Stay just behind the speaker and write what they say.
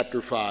chapter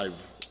 5,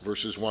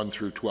 verses 1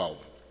 through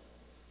 12.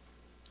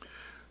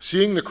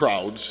 Seeing the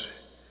crowds,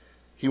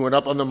 he went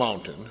up on the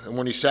mountain, and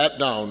when he sat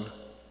down,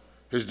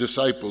 his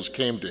disciples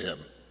came to him.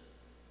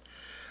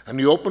 And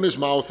he opened his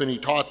mouth and he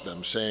taught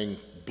them, saying,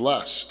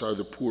 "Blessed are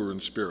the poor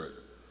in spirit,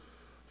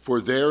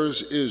 for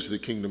theirs is the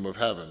kingdom of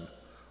heaven.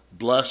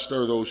 Blessed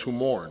are those who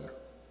mourn,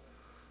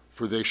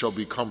 for they shall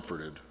be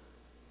comforted.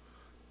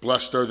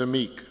 Blessed are the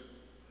meek,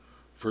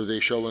 for they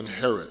shall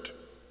inherit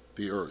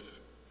the earth.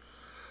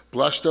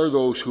 Blessed are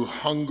those who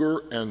hunger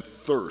and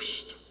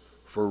thirst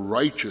for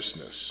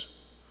righteousness,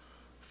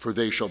 for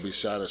they shall be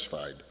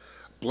satisfied.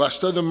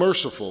 Blessed are the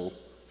merciful,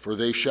 for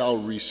they shall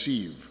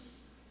receive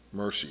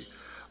mercy.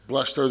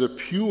 Blessed are the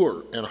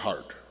pure in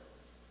heart,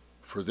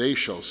 for they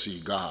shall see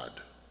God.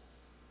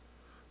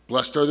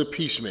 Blessed are the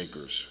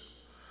peacemakers,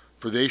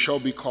 for they shall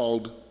be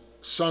called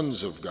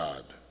sons of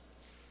God.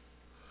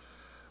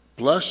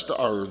 Blessed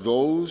are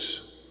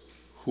those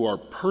who are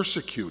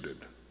persecuted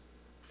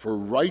for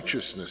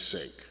righteousness'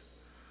 sake,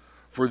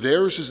 for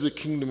theirs is the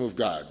kingdom of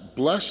God.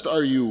 Blessed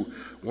are you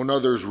when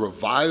others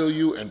revile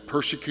you and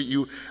persecute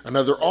you and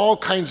utter all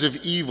kinds of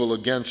evil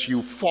against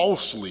you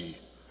falsely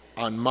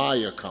on my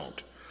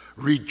account.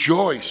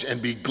 Rejoice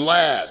and be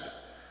glad,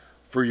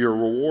 for your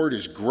reward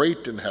is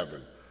great in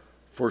heaven,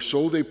 for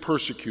so they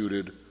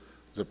persecuted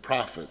the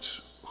prophets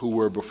who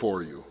were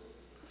before you."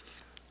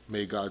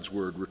 May God's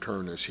word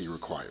return as he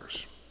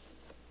requires.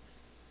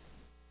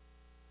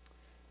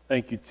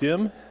 Thank you,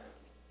 Tim.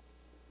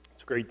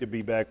 It's great to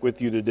be back with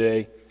you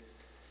today.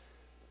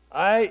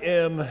 I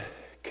am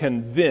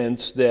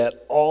convinced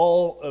that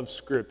all of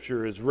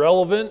Scripture is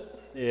relevant,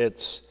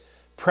 it's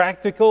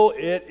practical,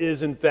 it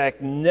is in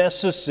fact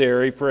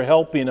necessary for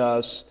helping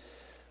us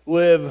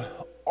live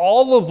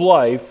all of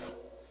life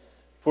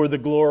for the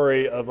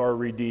glory of our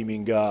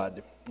redeeming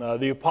God.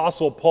 The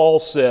Apostle Paul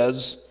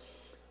says,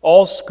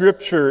 all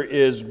Scripture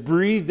is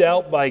breathed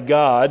out by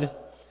God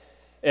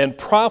and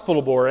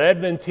profitable or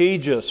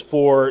advantageous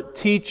for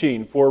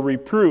teaching, for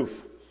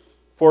reproof,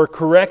 for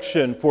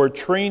correction, for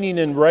training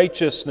in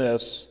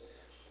righteousness,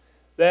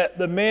 that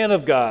the man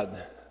of God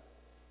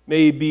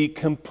may be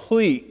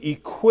complete,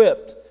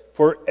 equipped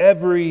for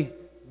every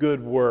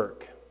good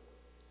work.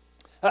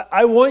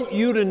 I want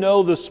you to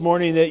know this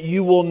morning that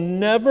you will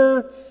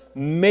never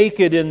make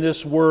it in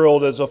this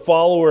world as a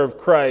follower of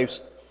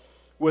Christ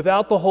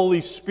without the Holy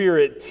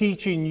Spirit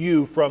teaching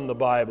you from the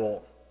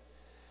Bible.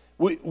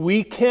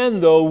 We can,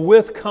 though,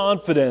 with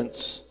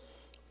confidence,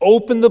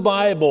 open the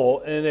Bible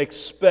and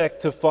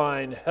expect to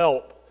find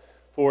help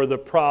for the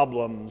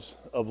problems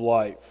of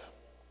life.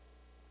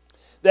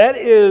 That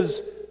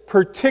is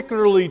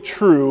particularly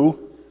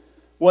true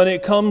when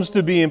it comes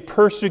to being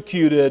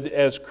persecuted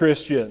as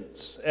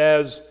Christians.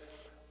 As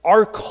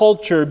our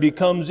culture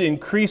becomes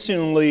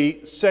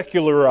increasingly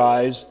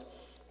secularized,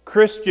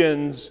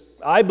 Christians,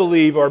 I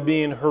believe, are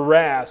being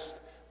harassed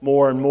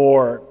more and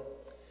more.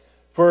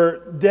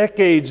 For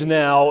decades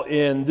now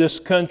in this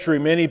country,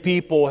 many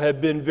people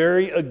have been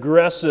very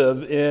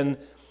aggressive in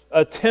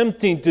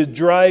attempting to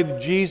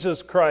drive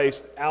Jesus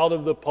Christ out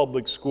of the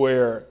public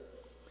square.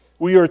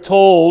 We are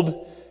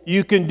told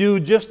you can do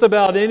just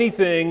about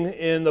anything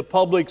in the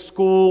public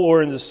school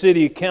or in the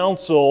city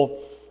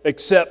council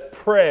except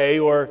pray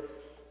or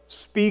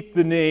speak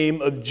the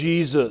name of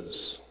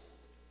Jesus.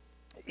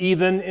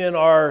 Even in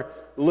our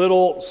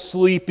little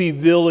sleepy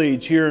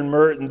village here in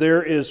Merton,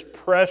 there is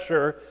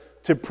pressure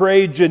to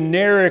pray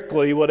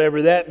generically,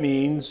 whatever that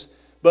means,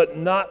 but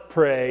not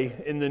pray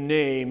in the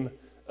name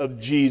of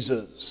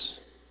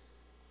Jesus.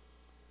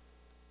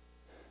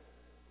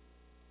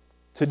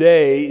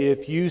 Today,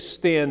 if you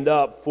stand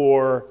up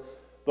for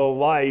the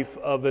life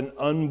of an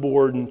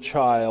unborn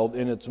child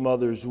in its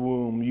mother's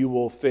womb, you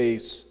will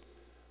face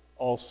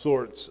all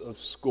sorts of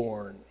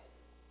scorn.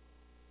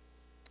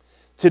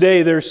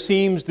 Today, there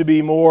seems to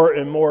be more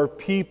and more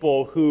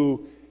people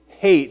who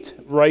hate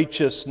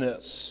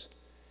righteousness.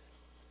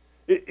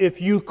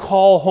 If you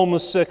call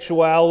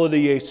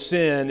homosexuality a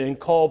sin and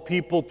call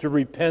people to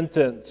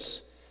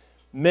repentance,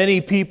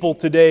 many people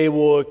today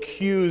will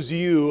accuse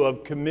you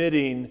of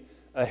committing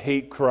a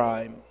hate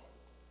crime.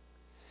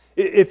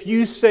 If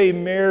you say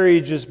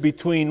marriage is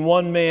between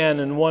one man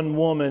and one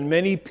woman,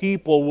 many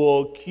people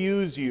will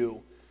accuse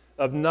you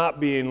of not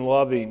being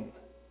loving.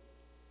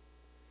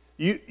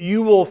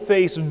 You will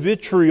face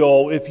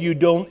vitriol if you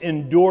don't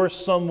endorse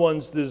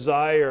someone's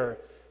desire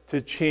to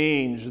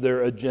change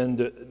their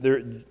agenda,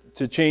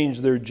 to change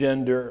their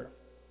gender.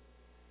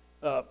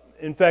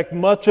 In fact,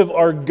 much of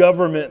our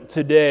government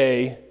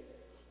today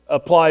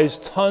applies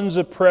tons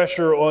of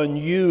pressure on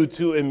you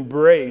to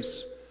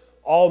embrace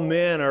all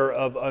manner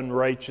of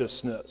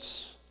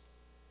unrighteousness.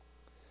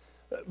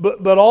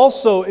 But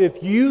also,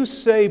 if you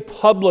say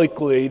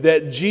publicly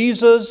that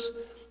Jesus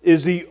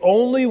is the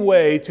only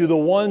way to the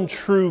one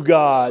true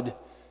God,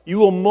 you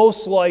will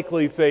most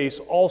likely face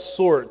all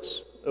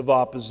sorts of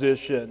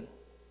opposition.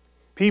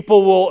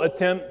 People will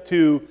attempt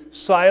to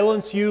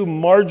silence you,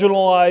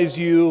 marginalize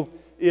you,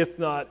 if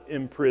not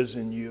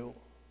imprison you.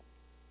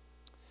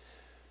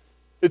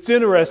 It's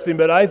interesting,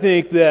 but I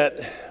think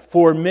that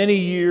for many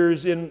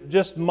years in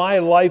just my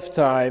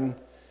lifetime,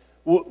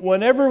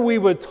 whenever we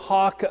would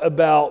talk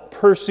about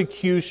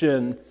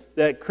persecution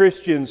that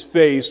Christians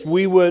faced,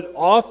 we would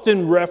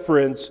often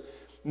reference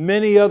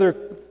many other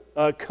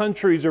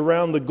countries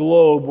around the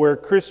globe where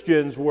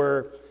Christians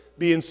were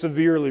being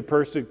severely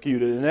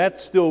persecuted, and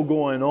that's still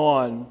going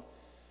on.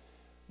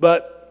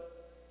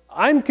 But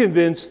I'm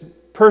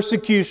convinced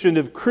persecution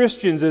of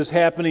Christians is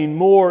happening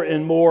more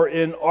and more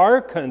in our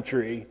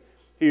country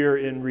here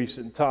in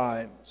recent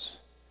times.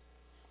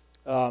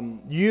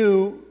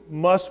 You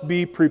must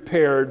be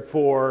prepared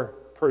for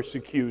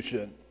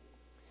persecution.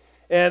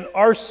 And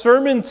our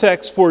sermon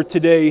text for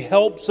today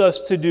helps us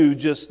to do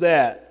just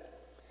that.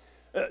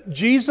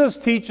 Jesus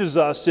teaches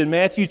us in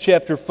Matthew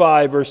chapter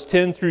 5, verse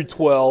 10 through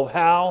 12,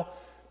 how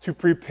to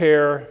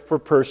prepare for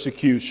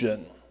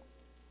persecution.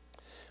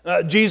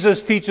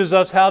 Jesus teaches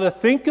us how to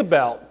think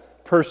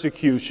about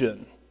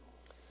persecution.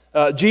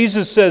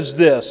 Jesus says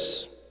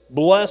this,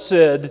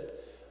 "Blessed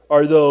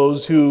are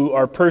those who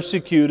are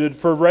persecuted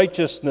for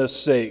righteousness'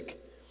 sake,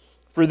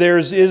 for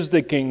theirs is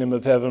the kingdom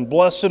of heaven.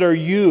 Blessed are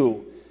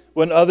you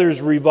when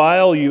others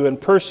revile you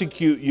and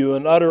persecute you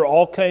and utter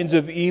all kinds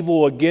of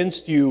evil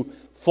against you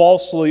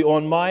falsely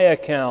on my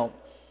account.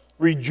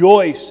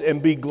 Rejoice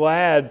and be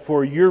glad,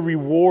 for your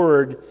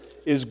reward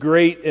is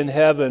great in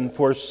heaven,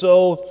 for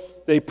so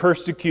they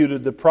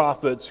persecuted the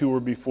prophets who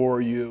were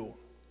before you."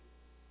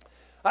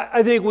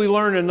 I think we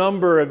learn a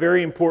number of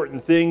very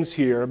important things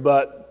here,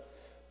 but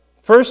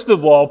first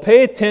of all,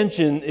 pay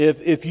attention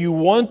if you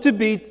want to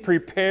be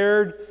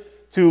prepared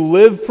to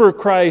live for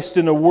Christ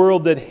in a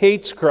world that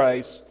hates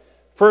Christ.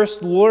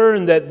 First,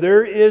 learn that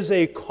there is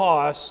a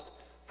cost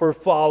for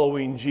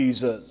following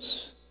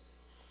Jesus.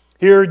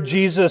 Here,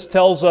 Jesus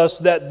tells us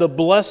that the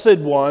blessed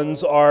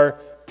ones are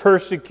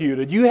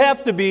persecuted. You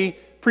have to be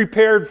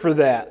prepared for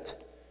that.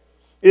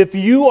 If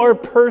you are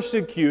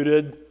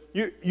persecuted,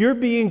 you're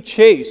being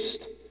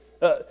chased.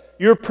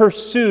 You're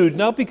pursued,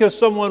 not because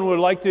someone would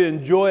like to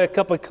enjoy a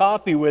cup of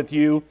coffee with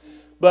you,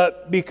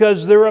 but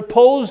because they're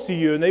opposed to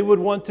you and they would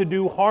want to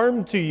do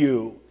harm to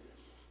you.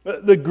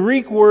 The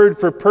Greek word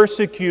for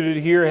persecuted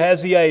here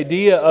has the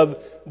idea of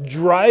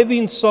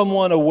driving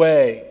someone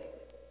away.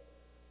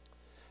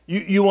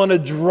 You want to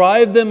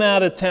drive them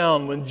out of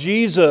town. When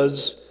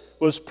Jesus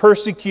was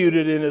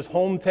persecuted in his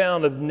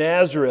hometown of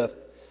Nazareth,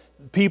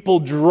 people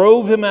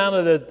drove him out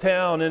of the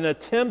town and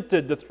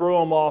attempted to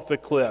throw him off a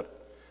cliff.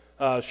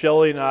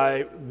 Shelley and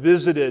I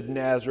visited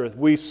Nazareth.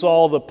 We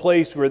saw the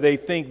place where they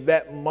think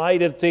that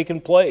might have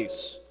taken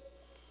place.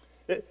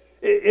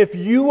 If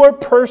you are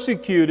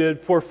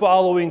persecuted for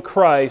following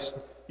Christ,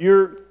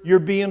 you're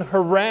being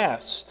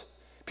harassed.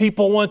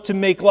 People want to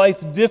make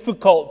life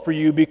difficult for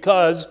you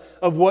because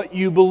of what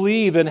you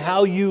believe and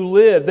how you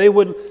live. They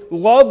would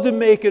love to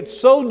make it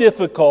so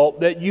difficult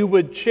that you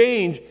would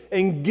change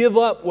and give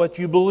up what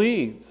you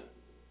believe.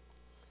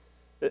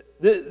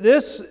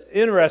 This,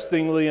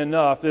 interestingly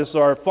enough, is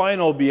our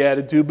final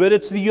beatitude, but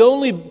it's the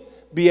only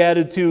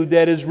beatitude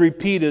that is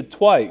repeated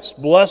twice.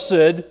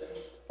 Blessed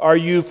are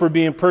you for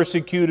being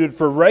persecuted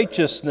for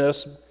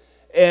righteousness,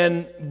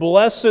 and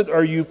blessed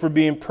are you for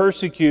being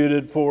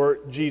persecuted for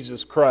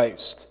Jesus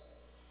Christ.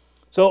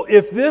 So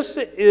if this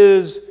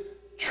is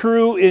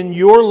true in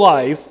your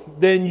life,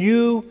 then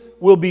you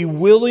will be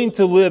willing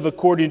to live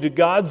according to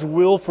God's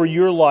will for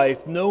your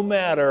life, no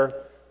matter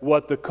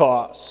what the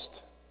cost.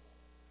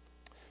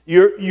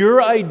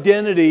 Your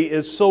identity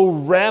is so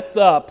wrapped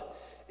up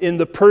in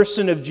the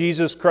person of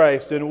Jesus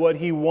Christ and what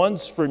He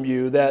wants from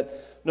you that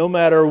no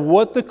matter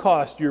what the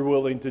cost, you're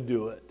willing to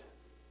do it.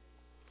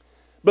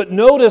 But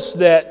notice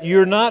that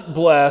you're not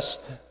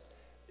blessed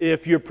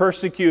if you're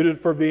persecuted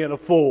for being a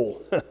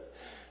fool.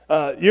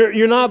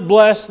 You're not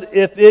blessed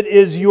if it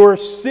is your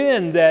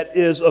sin that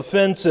is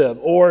offensive,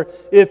 or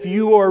if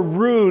you are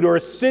rude or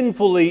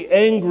sinfully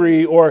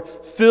angry or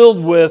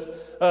filled with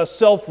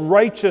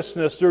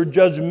self-righteousness or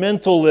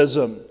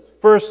judgmentalism.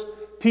 First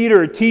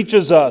Peter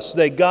teaches us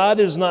that God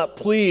is not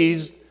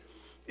pleased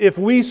if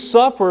we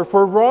suffer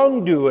for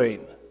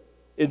wrongdoing.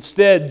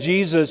 Instead,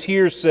 Jesus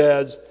here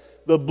says,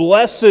 the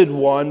blessed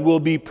one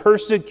will be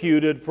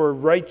persecuted for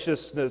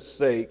righteousness'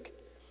 sake.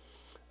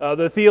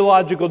 The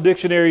Theological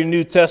Dictionary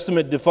New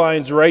Testament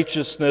defines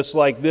righteousness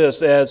like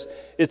this, as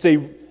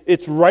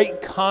it's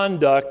right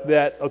conduct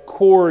that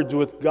accords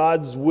with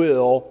God's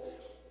will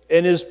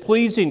and is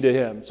pleasing to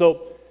Him.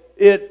 So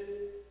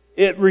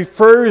it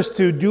refers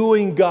to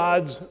doing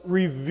God's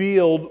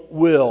revealed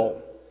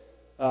will.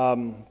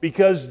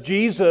 Because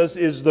Jesus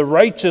is the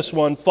righteous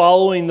one,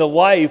 following the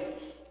life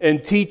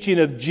and teaching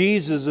of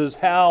Jesus is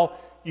how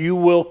you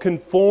will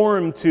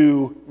conform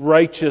to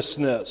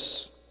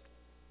righteousness.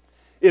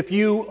 If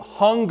you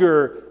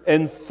hunger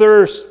and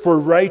thirst for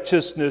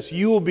righteousness,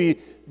 you will be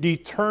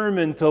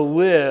determined to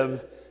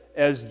live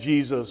as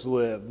Jesus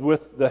lived,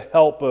 with the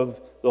help of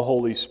the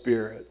Holy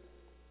Spirit.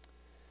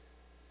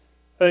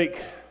 I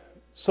think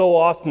so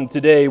often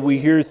today we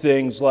hear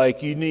things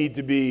like you need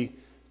to be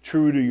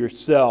true to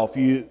yourself.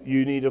 You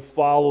need to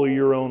follow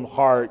your own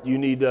heart. You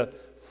need to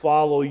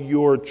follow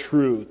your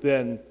truth.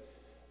 And,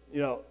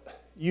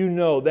 you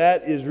know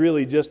that is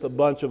really just a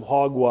bunch of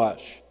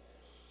hogwash.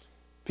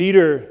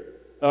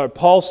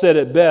 Paul said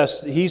it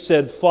best. He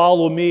said,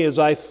 "Follow me as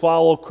I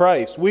follow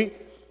Christ."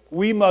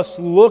 We must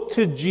look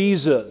to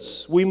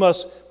Jesus. We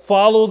must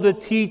follow the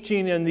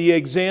teaching and the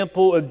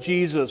example of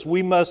Jesus.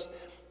 We must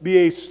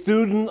be a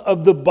student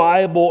of the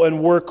Bible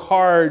and work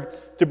hard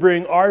to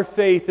bring our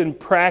faith and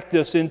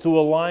practice into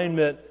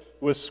alignment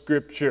with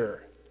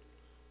Scripture.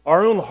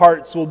 Our own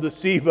hearts will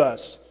deceive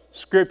us.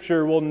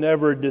 Scripture will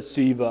never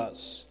deceive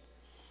us.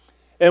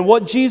 And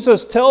what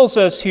Jesus tells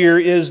us here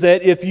is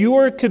that if you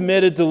are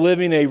committed to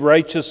living a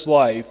righteous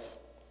life,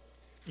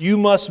 you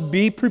must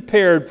be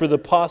prepared for the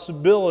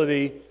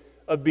possibility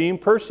of being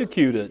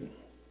persecuted.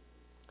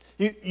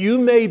 You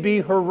may be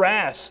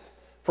harassed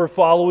for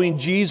following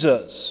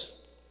Jesus.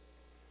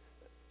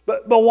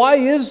 But why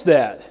is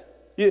that?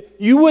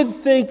 You would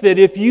think that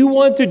if you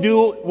want to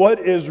do what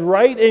is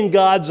right in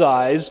God's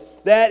eyes,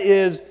 that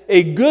is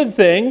a good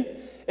thing,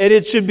 and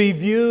it should be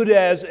viewed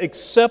as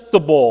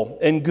acceptable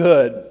and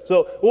good.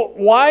 So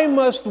why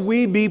must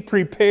we be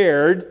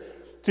prepared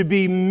to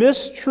be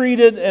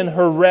mistreated and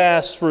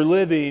harassed for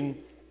living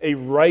a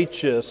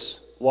righteous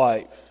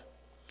life?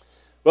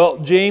 Well,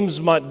 James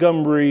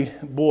Montgomery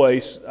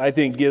Boyce, I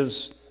think,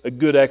 gives a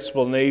good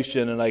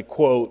explanation, and I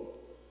quote,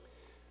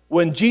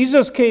 "When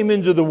Jesus came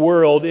into the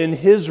world in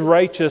his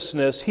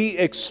righteousness, he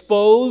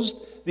exposed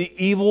the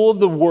evil of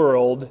the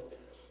world,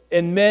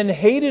 and men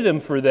hated him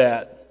for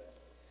that.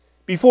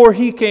 Before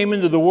he came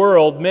into the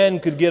world, men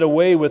could get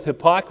away with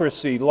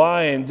hypocrisy,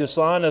 lying,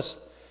 dishonesty,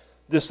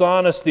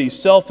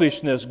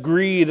 selfishness,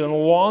 greed, and a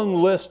long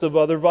list of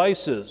other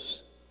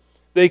vices.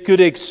 They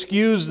could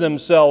excuse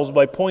themselves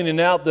by pointing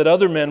out that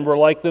other men were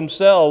like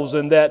themselves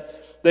and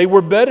that they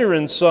were better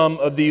in some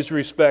of these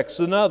respects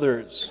than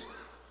others.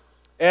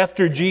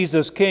 After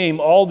Jesus came,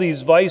 all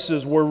these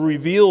vices were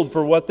revealed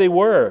for what they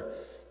were,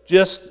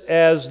 just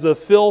as the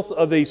filth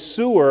of a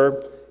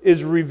sewer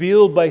is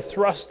revealed by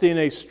thrusting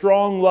a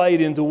strong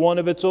light into one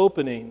of its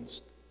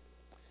openings.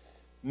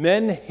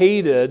 Men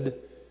hated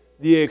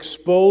the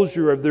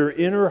exposure of their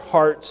inner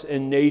hearts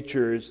and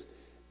natures,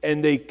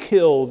 and they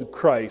killed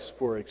Christ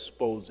for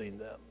exposing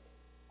them."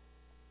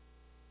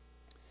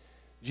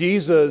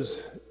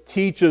 Jesus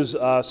teaches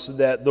us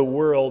that the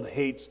world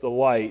hates the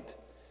light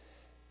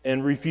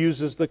and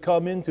refuses to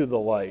come into the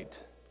light.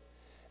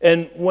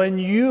 And when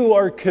you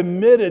are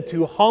committed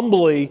to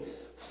humbly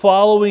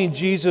following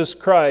Jesus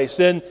Christ,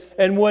 and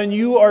when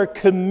you are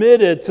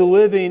committed to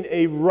living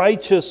a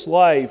righteous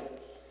life,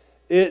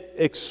 it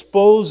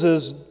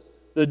exposes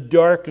the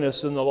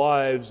darkness in the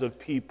lives of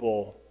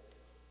people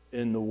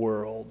in the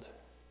world.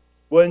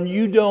 When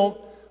you don't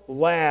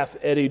laugh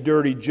at a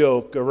dirty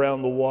joke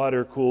around the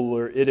water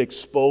cooler, it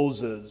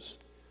exposes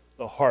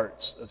the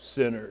hearts of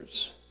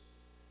sinners.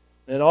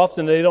 And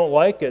often they don't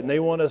like it, and they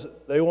want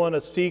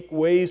to seek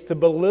ways to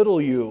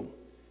belittle you.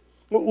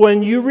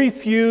 When you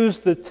refuse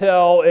to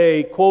tell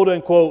a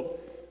quote-unquote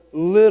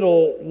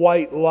little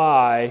white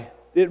lie,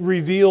 it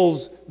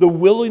reveals the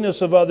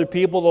willingness of other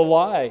people to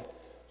lie.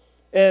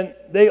 And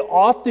they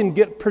often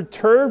get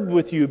perturbed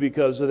with you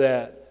because of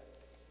that.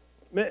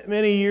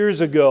 Many years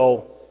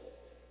ago,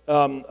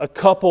 a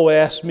couple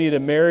asked me to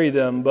marry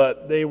them,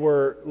 but they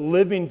were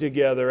living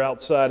together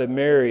outside of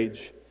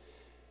marriage.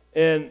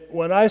 And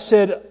when I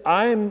said,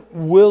 "I'm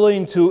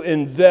willing to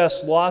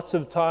invest lots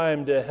of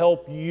time to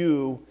help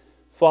you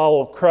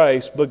follow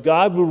Christ, but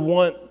God would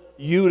want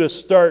you to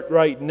start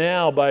right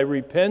now by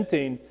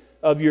repenting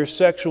of your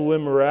sexual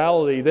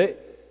immorality,"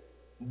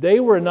 they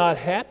were not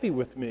happy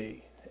with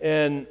me.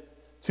 And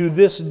to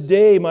this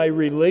day, my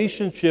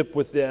relationship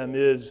with them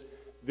is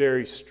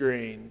very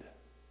strained.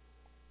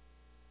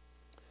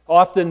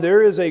 Often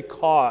there is a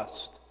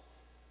cost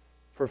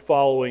for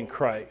following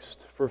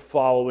Christ, for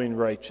following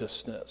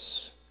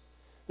righteousness.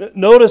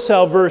 Notice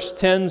how verse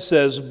 10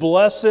 says,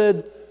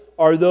 "Blessed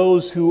are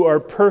those who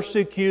are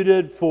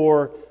persecuted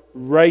for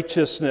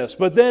righteousness."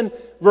 But then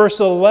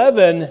verse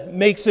 11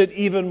 makes it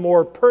even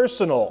more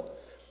personal.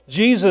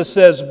 Jesus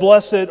says,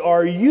 "Blessed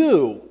are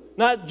you."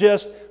 Not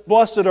just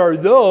blessed are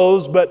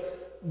those,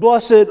 but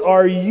blessed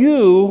are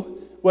you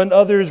when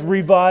others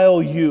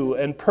revile you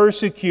and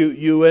persecute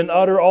you and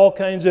utter all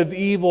kinds of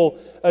evil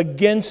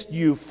against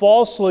you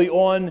falsely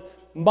on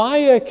my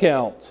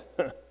account.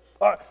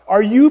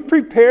 Are you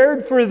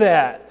prepared for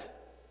that?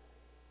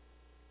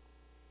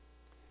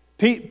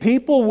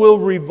 People will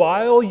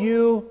revile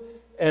you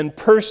and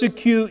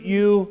persecute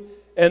you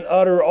and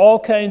utter all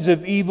kinds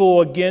of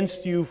evil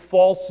against you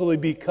falsely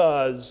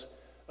because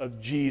of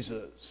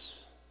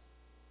Jesus.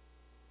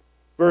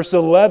 Verse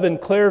 11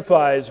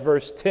 clarifies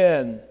verse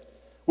 10.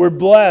 We're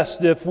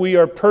blessed if we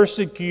are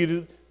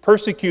persecuted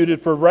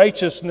for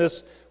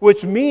righteousness,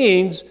 which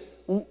means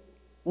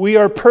we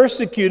are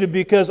persecuted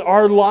because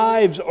our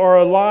lives are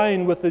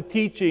aligned with the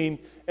teaching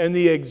and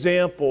the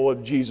example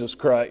of Jesus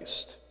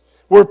Christ.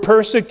 We're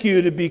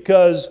persecuted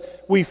because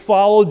we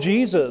follow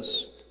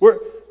Jesus.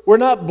 We're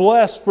not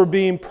blessed for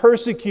being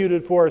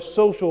persecuted for a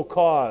social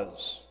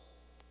cause.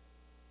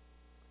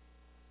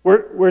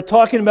 We're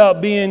talking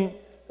about being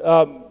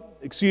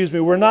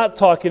we're not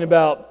talking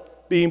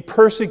about being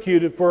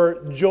persecuted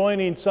for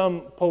joining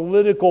some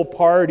political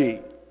party.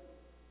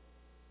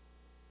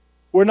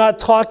 We're not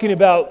talking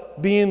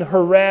about being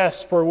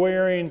harassed for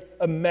wearing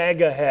a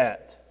MAGA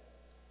hat.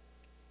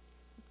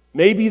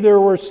 Maybe there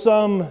were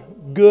some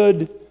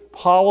good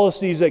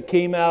policies that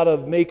came out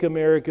of Make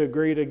America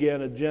Great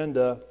Again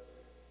agenda,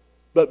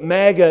 but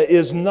MAGA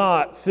is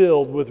not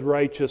filled with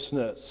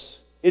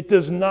righteousness. It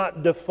does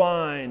not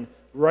define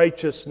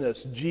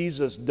righteousness.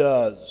 Jesus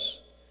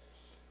does.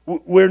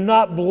 We're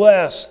not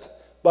blessed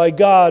by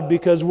God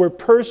because we're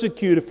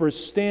persecuted for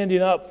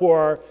standing up for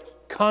our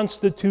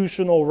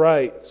constitutional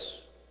rights.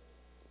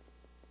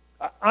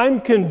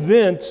 I'm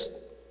convinced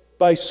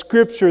by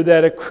Scripture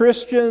that a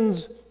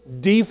Christian's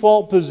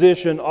default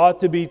position ought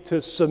to be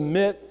to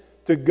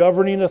submit to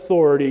governing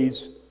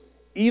authorities,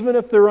 even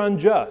if they're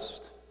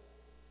unjust.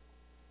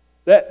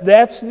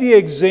 That's the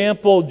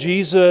example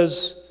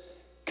Jesus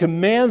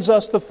commands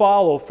us to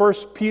follow. 1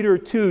 Peter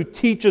 2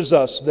 teaches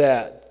us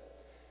that.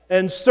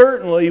 And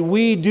certainly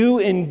we do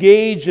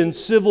engage in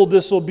civil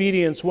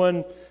disobedience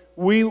when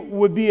we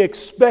would be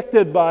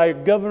expected by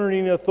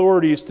governing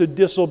authorities to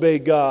disobey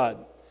God.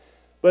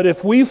 But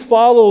if we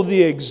follow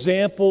the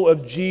example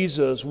of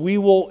Jesus, we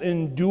will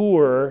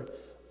endure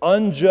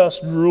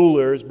unjust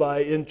rulers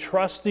by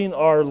entrusting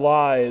our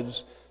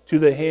lives to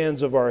the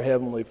hands of our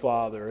Heavenly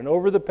Father. And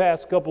over the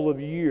past couple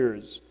of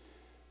years,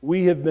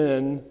 we have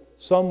been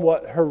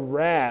somewhat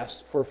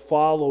harassed for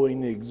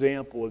following the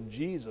example of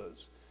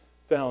Jesus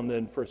found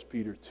in 1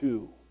 Peter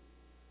 2.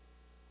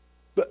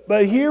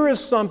 But here is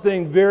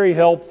something very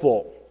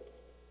helpful.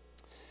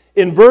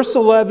 In verse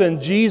 11,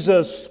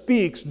 Jesus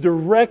speaks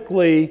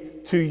directly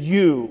to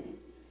you.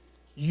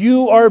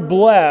 You are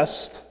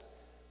blessed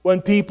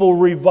when people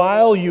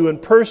revile you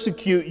and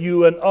persecute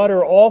you and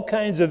utter all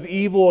kinds of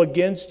evil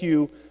against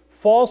you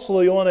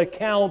falsely on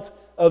account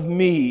of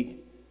me.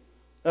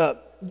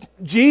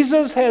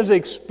 Jesus has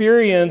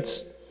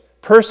experienced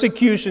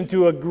persecution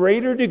to a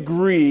greater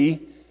degree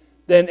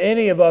than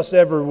any of us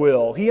ever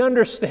will. He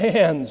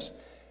understands.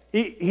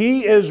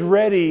 He is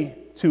ready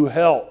to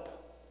help.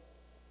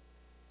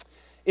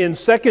 In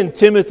 2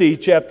 Timothy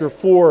chapter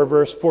 4,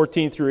 verse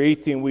 14 through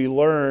 18, we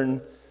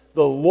learn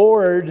the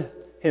Lord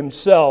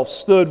himself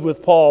stood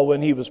with Paul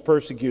when he was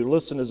persecuted.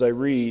 Listen as I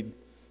read.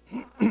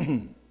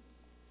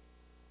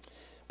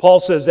 Paul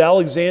says,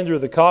 Alexander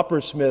the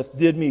coppersmith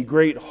did me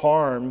great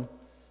harm.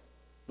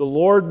 The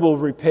Lord will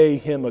repay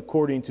him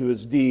according to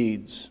his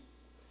deeds.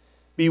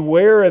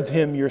 Beware of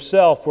him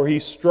yourself, for he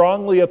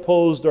strongly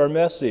opposed our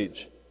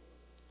message.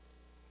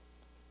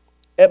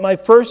 At my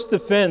first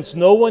defense,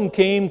 no one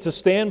came to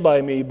stand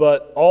by me,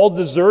 but all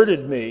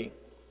deserted me.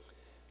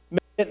 May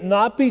it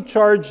not be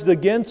charged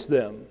against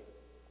them.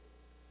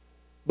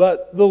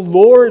 But the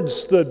Lord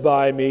stood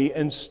by me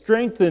and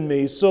strengthened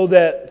me so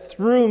that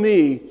through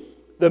me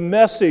the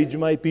message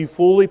might be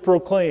fully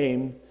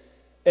proclaimed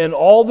and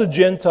all the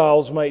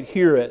Gentiles might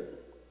hear it.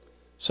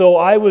 So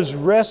I was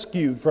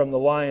rescued from the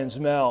lion's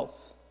mouth.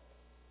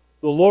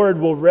 The Lord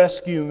will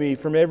rescue me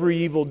from every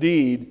evil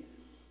deed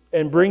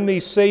and bring me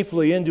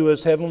safely into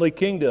his heavenly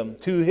kingdom.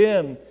 To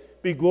him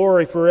be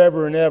glory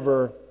forever and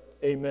ever.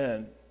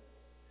 Amen.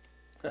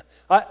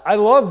 I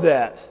love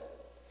that.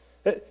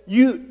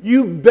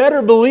 You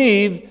better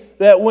believe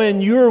that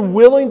when you're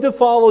willing to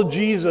follow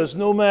Jesus,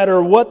 no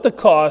matter what the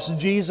cost,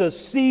 Jesus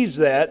sees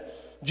that.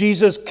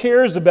 Jesus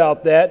cares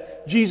about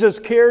that. Jesus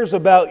cares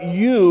about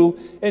you,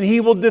 and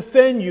he will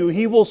defend you.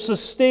 He will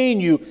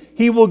sustain you.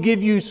 He will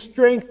give you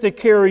strength to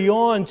carry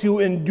on, to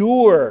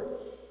endure.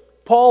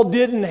 Paul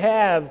didn't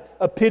have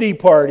a pity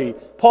party.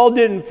 Paul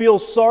didn't feel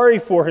sorry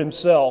for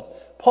himself.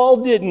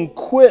 Paul didn't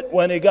quit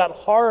when it got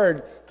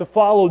hard to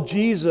follow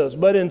Jesus,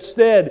 but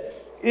instead,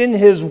 in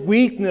his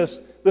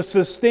weakness, the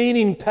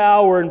sustaining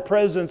power and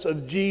presence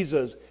of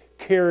Jesus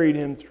carried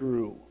him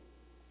through.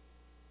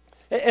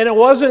 And it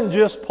wasn't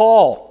just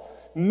Paul.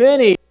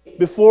 Many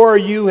before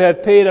you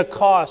have paid a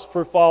cost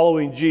for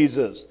following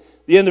Jesus.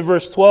 The end of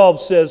verse 12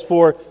 says,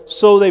 "For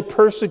so they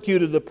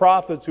persecuted the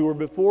prophets who were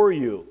before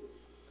you."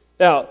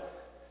 Now,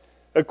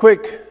 a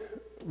quick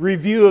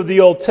review of the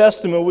Old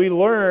Testament, we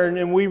learn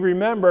and we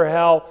remember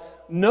how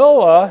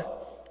Noah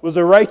was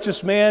a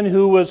righteous man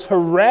who was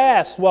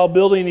harassed while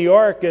building the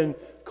ark and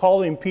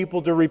calling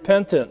people to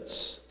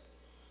repentance.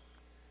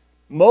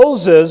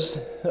 Moses,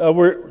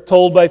 we're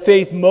told by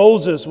faith,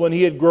 Moses, when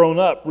he had grown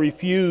up,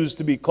 refused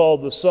to be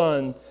called the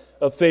son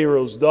of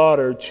Pharaoh's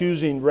daughter,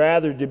 choosing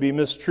rather to be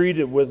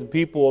mistreated with the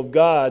people of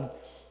God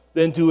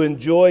than to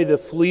enjoy the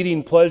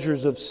fleeting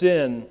pleasures of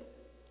sin.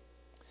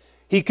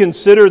 He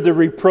considered the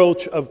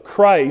reproach of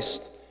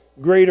Christ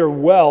greater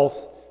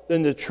wealth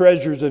than the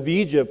treasures of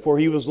Egypt, for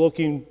he was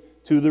looking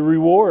to the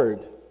reward.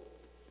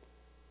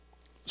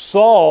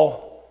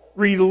 Saul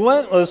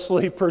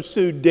relentlessly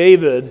pursued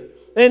David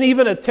and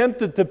even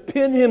attempted to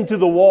pin him to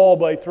the wall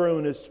by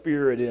throwing his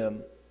spear at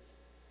him.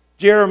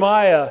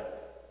 Jeremiah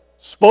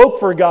spoke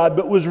for God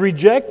but was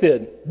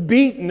rejected,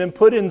 beaten and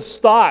put in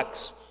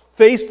stocks,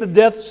 faced a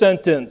death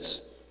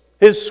sentence.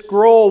 His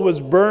scroll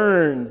was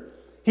burned.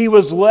 He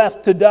was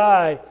left to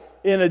die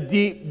in a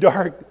deep,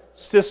 dark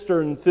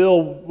cistern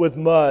filled with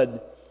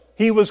mud.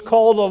 He was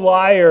called a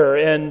liar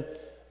and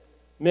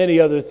many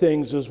other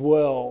things as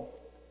well.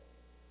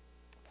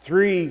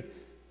 3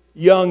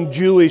 young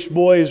Jewish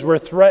boys were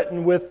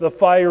threatened with the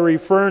fiery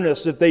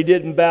furnace if they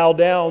didn't bow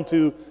down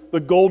to the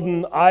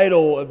golden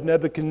idol of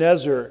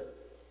Nebuchadnezzar.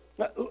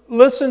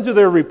 Listen to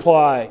their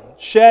reply.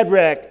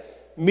 Shadrach,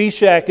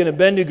 Meshach, and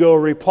Abednego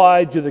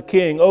replied to the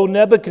king, "O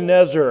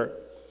Nebuchadnezzar,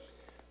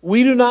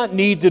 we do not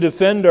need to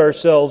defend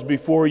ourselves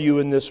before you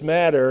in this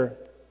matter.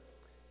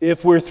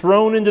 If we're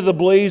thrown into the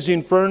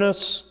blazing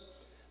furnace,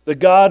 the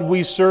God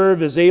we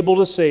serve is able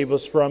to save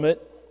us from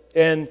it,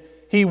 and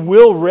He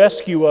will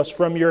rescue us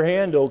from your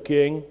hand, O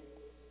king.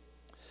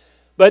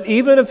 But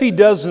even if He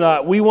does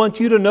not, we want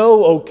you to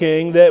know, O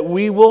king, that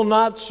we will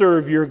not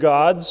serve your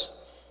gods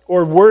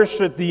or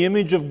worship the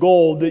image of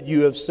gold that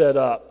you have set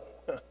up."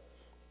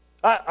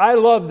 I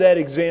love that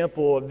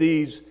example of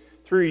these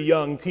 3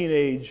 young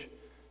teenage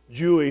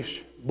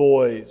Jewish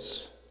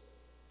boys.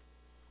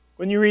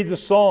 When you read the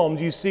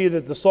Psalms, you see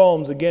that the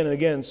Psalms again and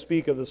again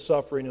speak of the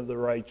suffering of the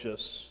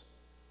righteous.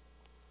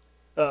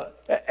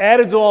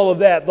 Added to all of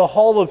that, the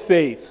hall of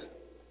faith.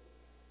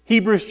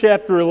 Hebrews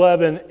chapter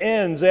 11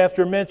 ends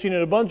after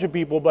mentioning a bunch of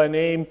people by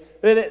name.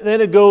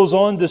 Then it goes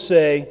on to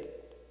say,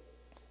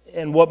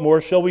 "And what more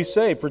shall we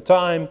say? For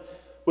time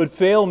would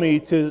fail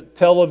me to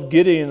tell of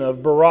Gideon,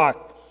 of Barak,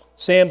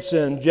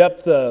 Samson,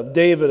 Jephthah, of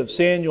David, of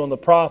Samuel, and the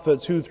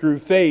prophets, who through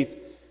faith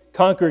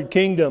conquered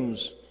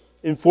kingdoms,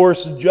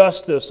 enforced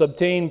justice,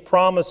 obtained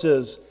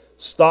promises,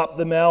 stopped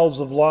the mouths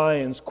of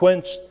lions,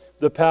 quenched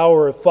the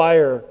power of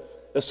fire,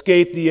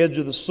 escaped the edge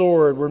of the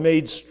sword, were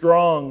made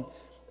strong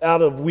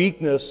out of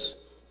weakness,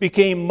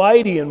 became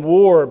mighty in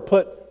war,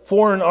 put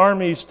foreign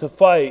armies to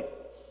fight.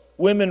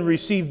 Women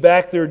received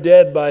back their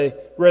dead by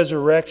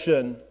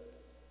resurrection.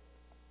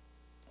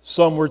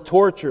 Some were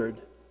tortured,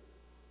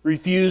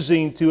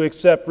 refusing to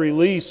accept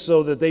release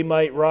so that they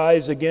might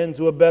rise again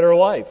to a better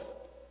life.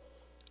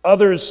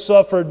 Others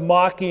suffered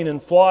mocking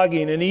and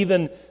flogging and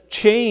even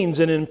chains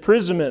and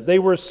imprisonment. They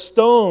were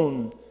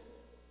stoned.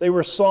 They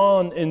were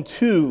sawn in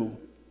two.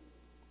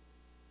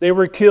 They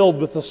were killed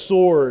with a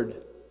sword.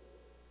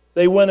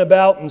 They went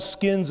about in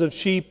skins of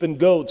sheep and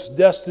goats,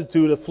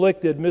 destitute,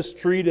 afflicted,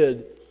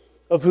 mistreated,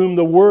 of whom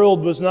the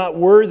world was not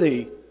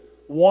worthy,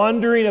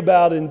 wandering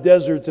about in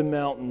deserts and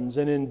mountains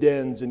and in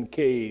dens and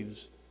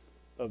caves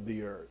of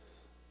the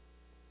earth."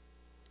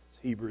 It's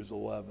Hebrews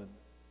 11.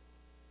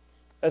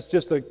 That's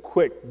just a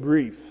quick,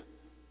 brief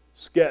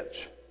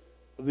sketch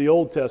of the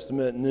Old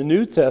Testament. And the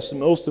New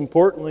Testament, most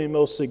importantly and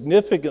most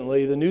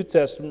significantly, the New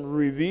Testament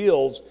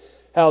reveals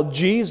how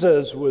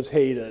Jesus was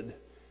hated.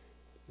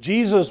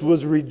 Jesus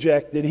was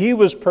rejected. He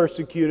was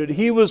persecuted.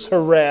 He was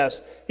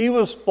harassed. He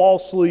was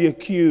falsely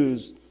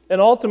accused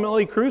and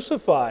ultimately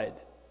crucified.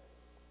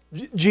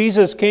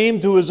 Jesus came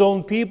to His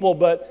own people,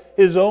 but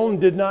His own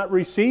did not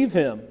receive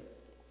Him.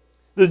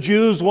 The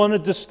Jews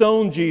wanted to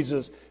stone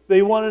Jesus.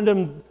 They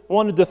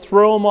wanted to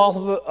throw Him off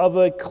of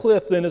a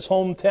cliff in His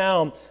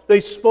hometown. They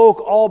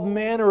spoke all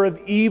manner of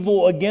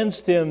evil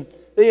against Him.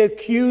 They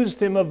accused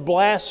Him of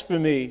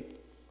blasphemy.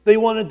 They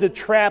wanted to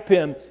trap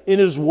Him in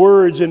His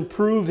words and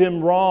prove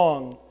Him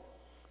wrong.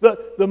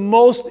 The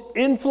most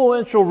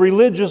influential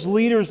religious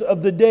leaders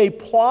of the day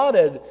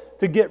plotted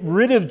to get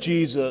rid of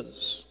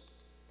Jesus.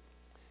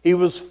 He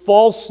was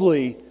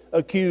falsely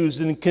accused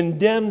and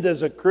condemned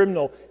as a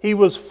criminal. He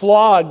was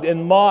flogged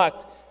and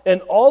mocked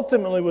and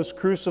ultimately was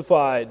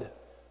crucified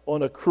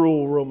on a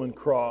cruel Roman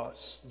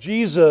cross.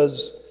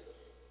 Jesus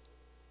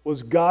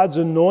was God's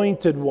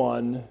anointed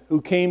one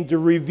who came to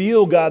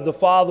reveal God the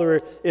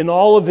Father in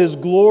all of His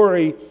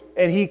glory,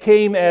 and He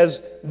came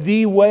as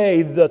the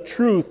way, the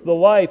truth, the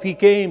life. He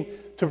came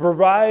to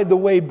provide the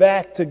way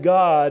back to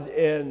God,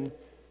 and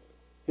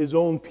His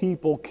own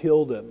people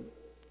killed Him.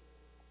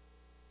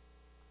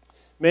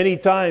 Many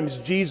times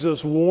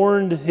Jesus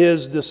warned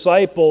His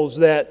disciples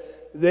that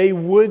they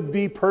would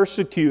be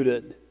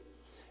persecuted.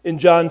 In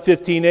John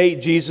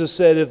 15:8, Jesus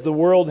said, "If the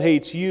world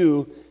hates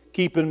you,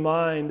 keep in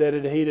mind that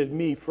it hated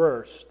me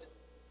first."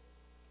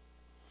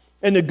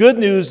 And the good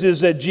news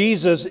is that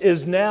Jesus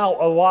is now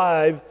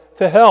alive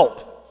to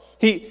help.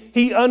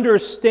 He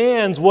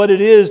understands what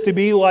it is to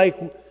be like,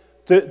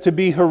 to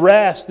be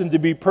harassed and to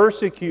be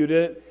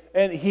persecuted,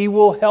 and He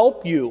will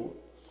help you.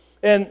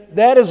 And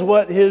that is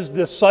what His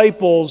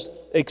disciples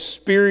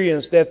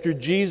experienced after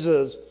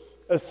Jesus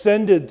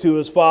ascended to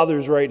His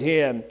Father's right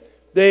hand.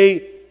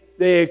 They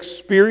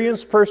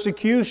experienced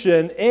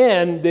persecution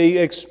and they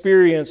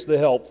experienced the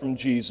help from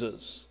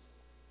Jesus.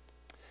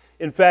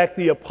 In fact,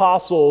 the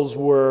apostles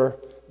were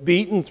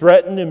beaten,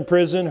 threatened,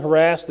 imprisoned,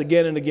 harassed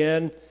again and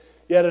again.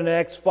 Yet in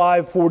Acts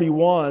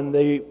 5:41,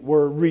 they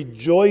were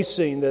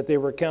rejoicing that they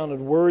were counted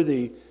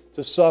worthy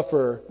to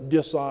suffer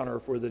dishonor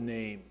for the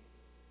name.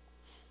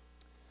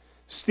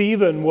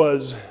 Stephen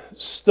was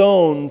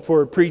stoned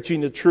for preaching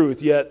the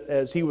truth, yet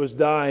as he was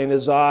dying,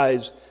 his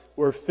eyes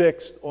were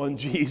fixed on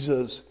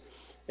Jesus.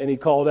 And he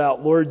called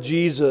out, "Lord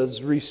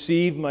Jesus,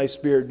 receive my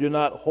spirit. Do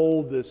not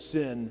hold this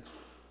sin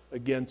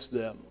against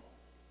them."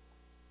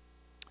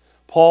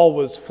 Paul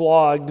was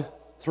flogged,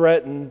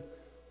 threatened,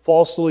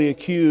 falsely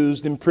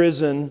accused,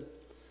 imprisoned,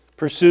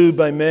 pursued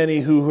by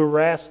many who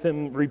harassed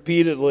him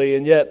repeatedly,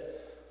 and yet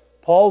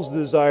Paul's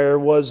desire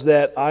was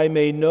that I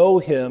may know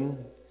him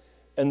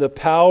and the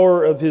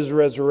power of his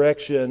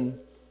resurrection,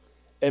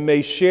 and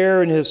may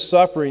share in his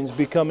sufferings,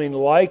 becoming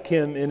like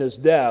him in his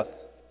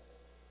death.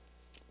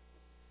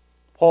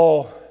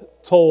 Paul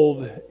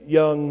told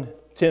young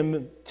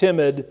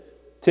timid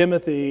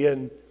Timothy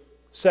in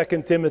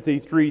 2 Timothy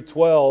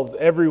 3:12,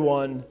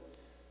 everyone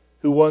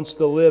who wants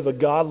to live a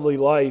godly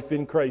life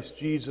in Christ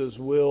Jesus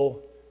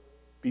will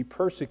be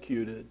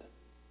persecuted.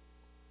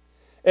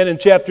 And in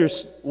chapter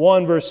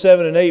 1, verse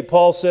 7 and 8,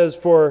 Paul says,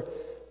 for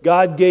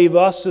God gave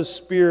us a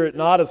spirit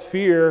not of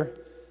fear,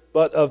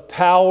 but of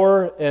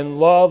power and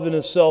love and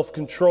of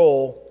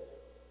self-control.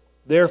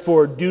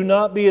 Therefore, do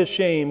not be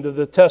ashamed of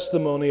the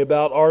testimony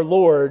about our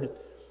Lord,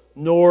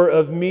 nor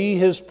of me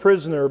his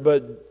prisoner,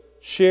 but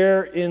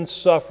share in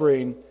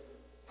suffering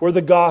for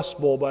the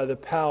gospel by the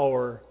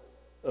power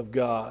of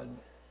God.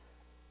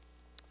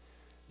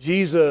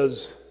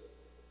 Jesus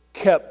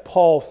kept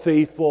Paul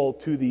faithful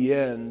to the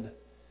end.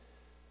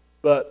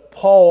 But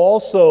Paul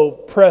also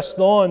pressed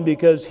on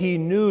because he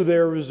knew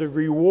there was a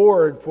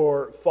reward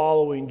for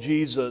following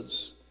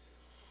Jesus.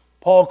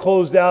 Paul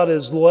closed out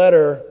his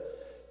letter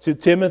to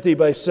Timothy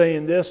by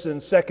saying this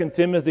in 2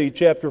 Timothy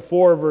chapter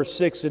 4, verse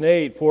 6 and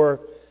 8, for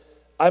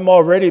I'm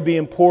already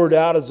being poured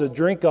out as a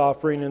drink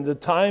offering, and the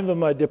time of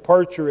my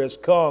departure has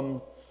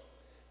come.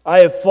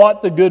 I have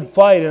fought the good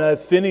fight, and I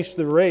have finished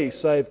the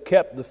race. I have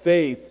kept the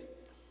faith.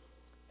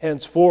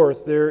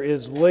 Henceforth, there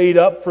is laid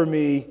up for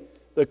me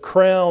the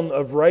crown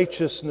of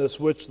righteousness,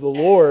 which the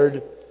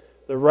Lord,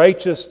 the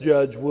righteous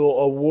judge, will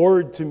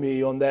award to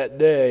me on that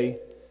day,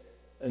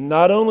 and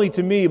not only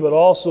to me, but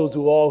also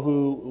to all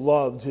who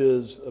loved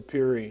his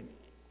appearing.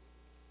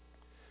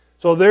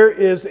 So there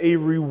is a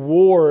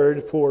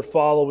reward for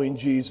following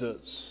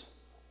Jesus.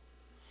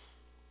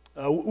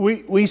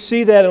 We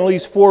see that in at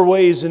least 4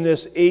 ways in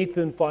this 8th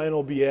and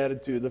final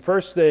beatitude. The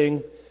first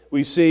thing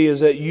we see is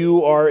that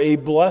you are a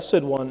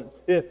blessed one.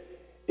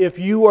 If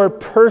you are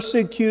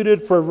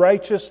persecuted for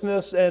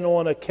righteousness and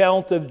on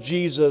account of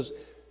Jesus,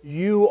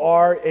 you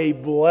are a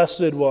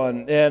blessed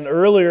one. And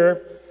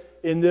earlier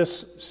in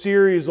this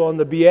series on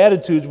the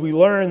Beatitudes, we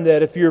learned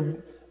that if you're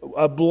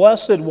a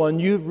blessed one,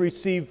 you've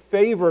received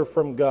favor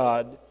from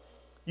God.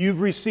 You've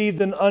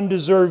received an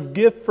undeserved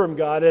gift from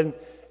God,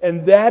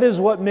 and that is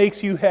what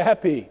makes you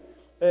happy.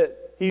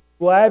 He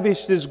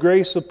lavished His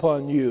grace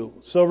upon you.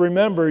 So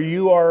remember,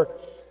 you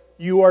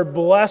are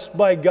blessed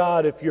by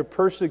God if you're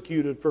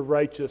persecuted for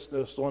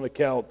righteousness on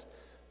account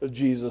of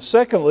Jesus.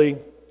 Secondly,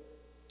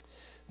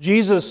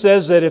 Jesus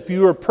says that if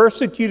you are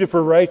persecuted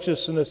for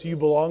righteousness, you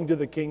belong to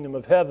the kingdom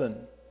of heaven.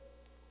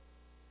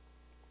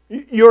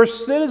 Your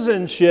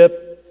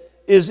citizenship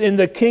is in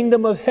the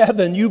kingdom of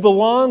heaven. You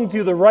belong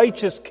to the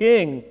righteous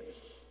King.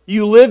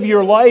 You live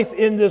your life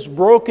in this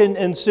broken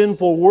and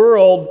sinful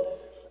world,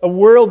 a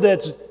world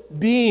that's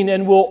being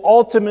and will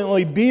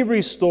ultimately be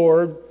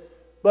restored.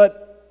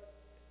 But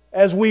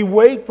as we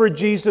wait for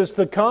Jesus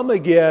to come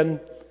again,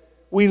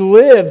 we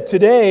live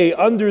today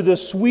under the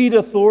sweet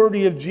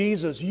authority of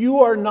Jesus.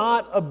 You are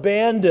not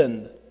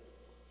abandoned.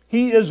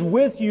 He is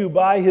with you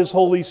by His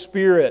Holy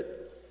Spirit.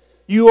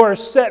 You are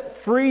set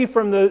free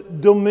from the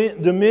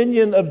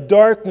dominion of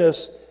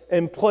darkness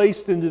and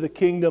placed into the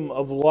kingdom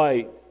of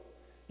light.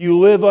 You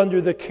live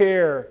under the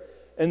care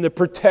and the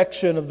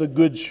protection of the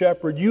Good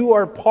Shepherd. You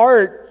are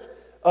part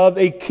of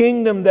a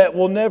kingdom that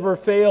will never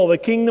fail. The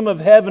kingdom of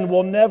heaven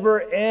will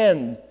never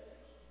end.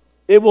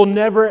 It will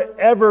never,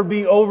 ever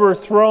be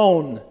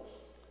overthrown.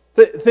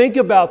 Think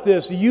about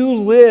this. You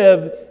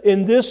live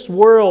in this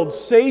world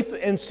safe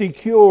and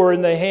secure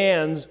in the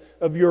hands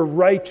of your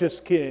righteous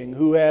King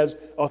who has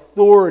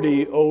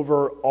authority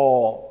over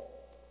all.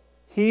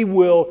 He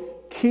will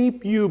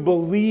keep you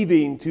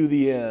believing to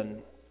the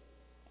end.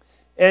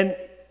 And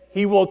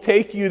He will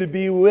take you to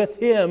be with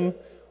Him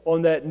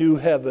on that new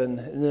heaven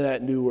and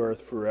that new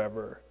earth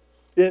forever.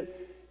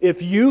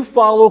 If you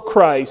follow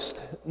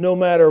Christ, no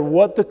matter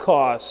what the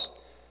cost,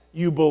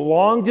 you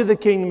belong to the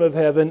kingdom of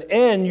heaven,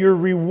 and your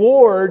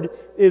reward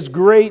is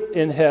great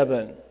in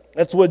heaven.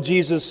 That's what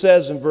Jesus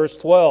says in verse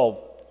 12.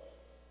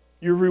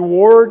 Your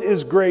reward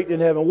is great in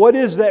heaven. What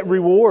is that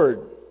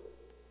reward?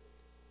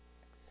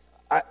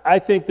 I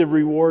think the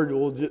reward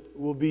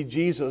will be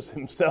Jesus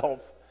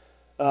Himself.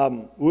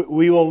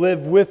 We will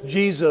live with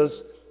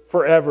Jesus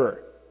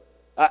forever.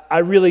 I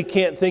really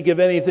can't think of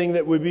anything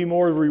that would be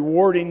more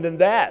rewarding than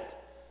that.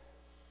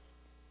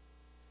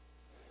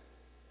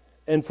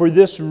 And for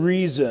this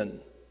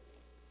reason,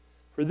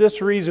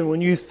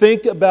 when you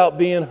think about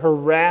being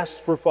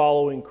harassed for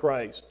following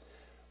Christ,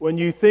 when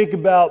you think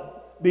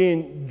about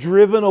being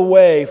driven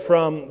away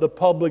from the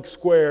public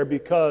square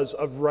because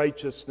of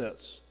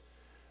righteousness,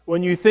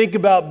 when you think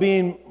about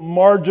being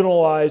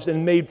marginalized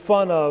and made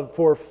fun of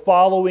for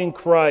following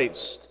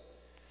Christ,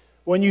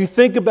 when you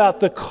think about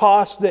the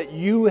cost that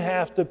you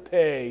have to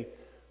pay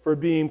for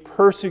being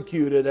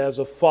persecuted as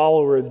a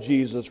follower of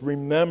Jesus,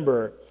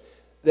 remember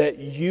that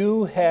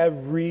you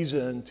have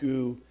reason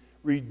to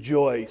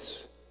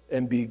rejoice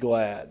and be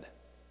glad.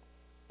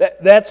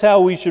 That's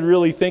how we should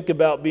really think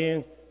about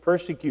being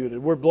persecuted.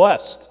 We're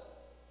blessed.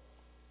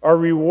 Our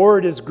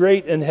reward is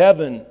great in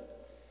heaven.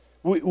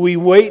 We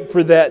wait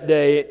for that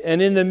day,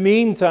 and in the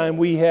meantime,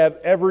 we have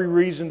every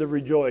reason to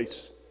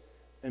rejoice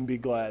and be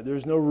glad.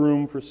 There's no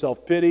room for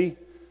self-pity.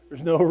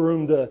 There's no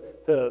room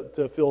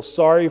to feel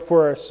sorry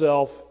for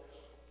ourselves.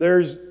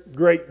 There's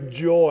great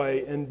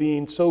joy in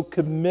being so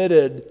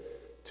committed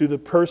to the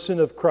person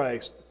of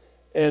Christ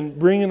and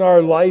bringing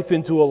our life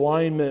into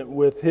alignment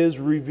with His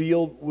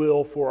revealed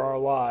will for our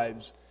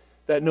lives,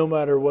 that no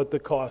matter what the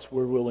cost,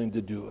 we're willing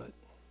to do it.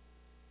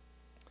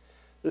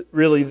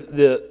 Really,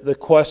 the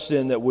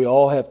question that we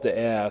all have to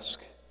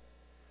ask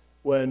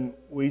when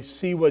we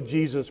see what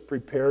Jesus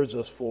prepares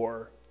us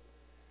for,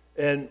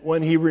 and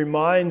when He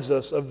reminds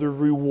us of the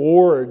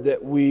reward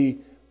that we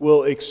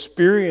will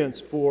experience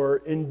for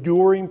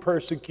enduring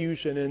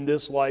persecution in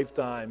this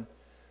lifetime,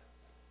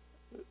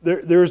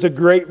 there's a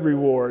great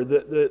reward.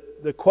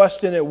 The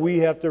question that we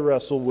have to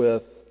wrestle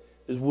with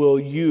is, will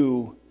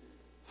you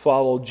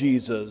follow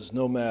Jesus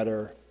no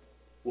matter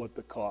what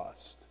the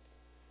cost?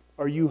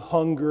 Are you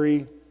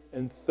hungry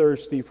and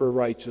thirsty for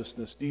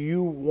righteousness? Do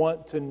you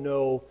want to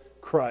know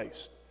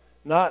Christ?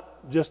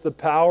 Not just the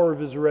power of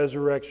His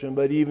resurrection,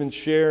 but even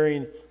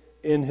sharing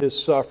in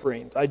His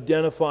sufferings,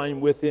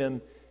 identifying with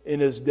Him in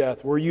His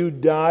death, where you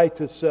die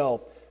to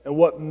self. And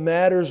what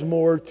matters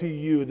more to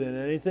you than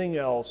anything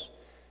else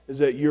is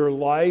that your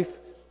life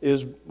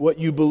is what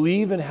you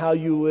believe and how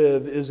you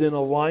live is in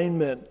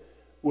alignment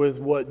with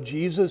what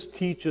Jesus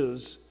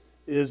teaches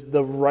is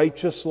the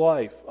righteous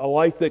life, a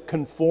life that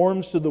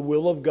conforms to the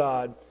will of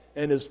God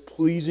and is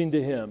pleasing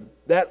to Him.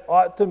 That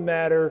ought to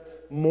matter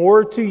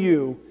more to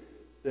you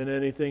than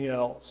anything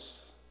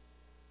else.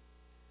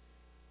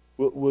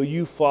 Will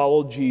you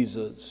follow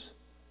Jesus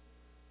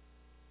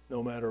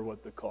no matter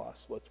what the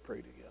cost? Let's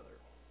pray together.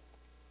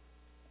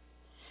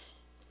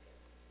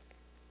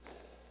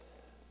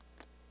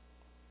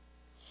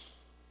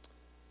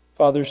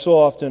 Father, so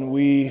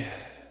often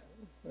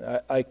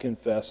I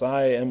confess,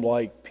 I am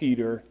like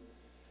Peter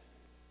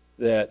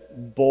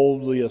that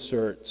boldly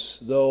asserts,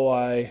 though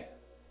I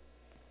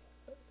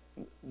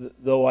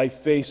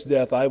face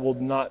death, I will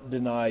not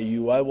deny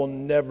you. I will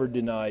never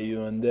deny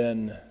you. And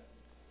then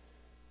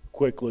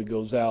quickly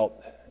goes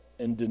out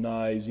and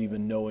denies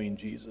even knowing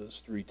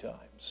Jesus 3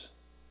 times.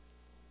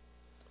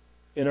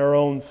 In our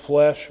own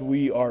flesh,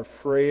 we are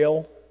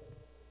frail.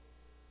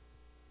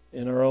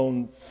 In our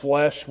own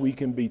flesh, we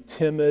can be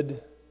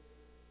timid,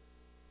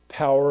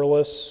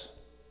 powerless.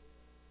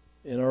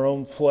 In our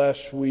own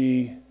flesh,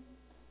 we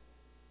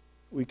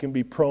can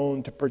be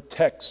prone to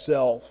protect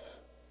self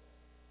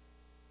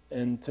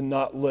and to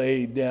not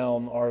lay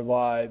down our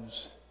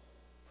lives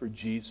for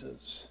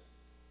Jesus.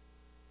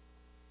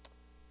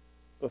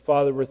 But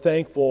Father, we're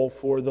thankful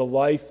for the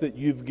life that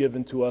you've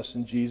given to us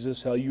in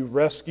Jesus, how you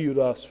rescued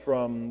us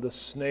from the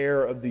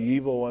snare of the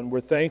evil one.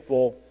 We're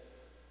thankful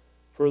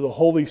for the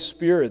Holy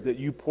Spirit that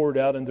you poured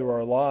out into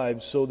our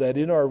lives so that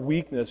in our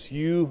weakness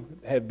you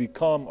have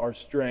become our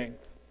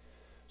strength.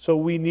 So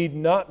we need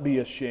not be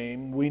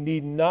ashamed. We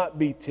need not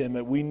be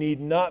timid. We need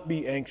not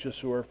be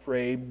anxious or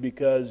afraid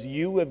because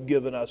you have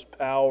given us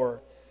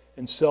power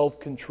and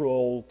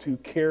self-control to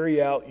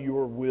carry out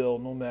your will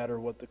no matter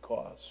what the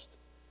cost.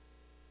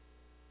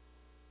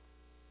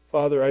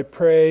 Father, I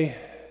pray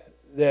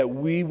that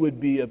we would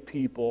be a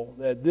people,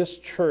 that this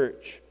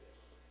church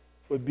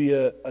would be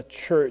a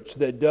church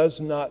that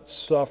does not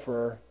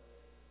suffer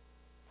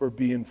for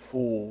being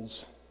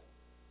fools,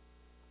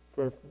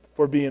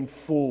 for being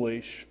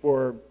foolish,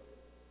 for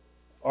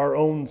our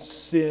own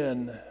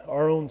sin,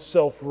 our own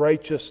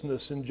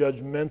self-righteousness and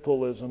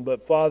judgmentalism.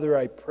 But Father,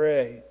 I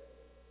pray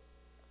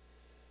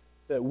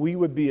that we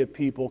would be a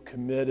people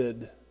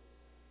committed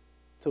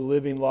to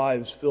living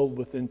lives filled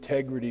with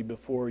integrity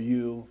before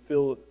you,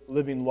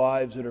 living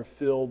lives that are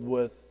filled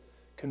with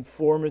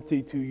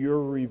conformity to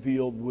your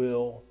revealed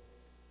will.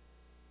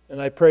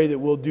 And I pray that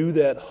we'll do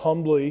that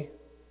humbly.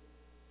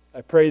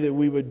 I pray that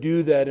we would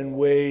do that in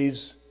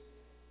ways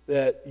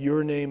that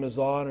your name is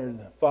honored.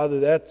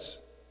 Father,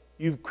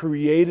 you've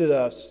created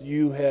us.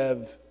 You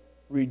have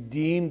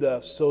redeemed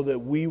us so that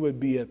we would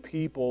be a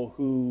people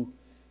who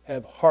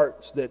have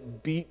hearts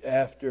that beat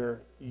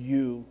after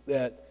you,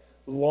 that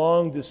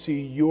long to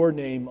see your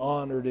name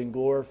honored and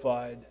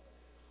glorified.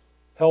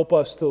 Help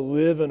us to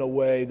live in a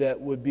way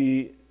that would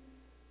be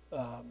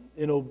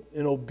in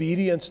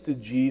obedience to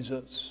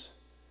Jesus,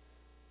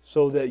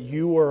 so that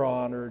you are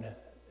honored,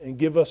 and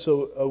give us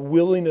a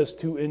willingness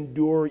to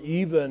endure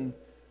even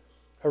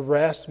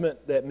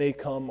harassment that may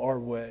come our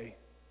way.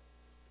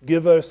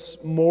 Give us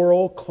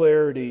moral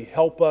clarity.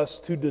 Help us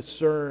to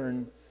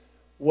discern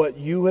what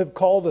you have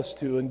called us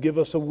to, and give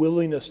us a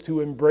willingness to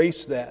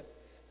embrace that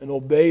and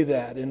obey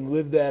that and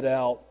live that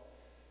out.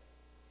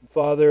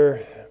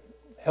 Father,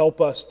 help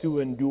us to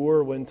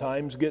endure when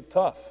times get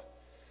tough,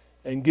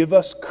 and give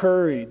us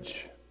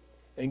courage,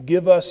 and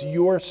give us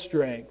your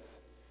strength,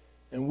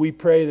 And we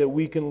pray that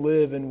we can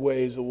live in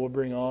ways that will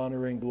bring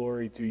honor and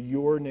glory to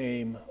your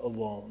name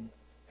alone.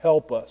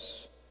 Help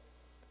us.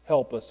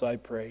 Help us, I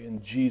pray,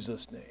 in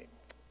Jesus' name.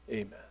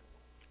 Amen.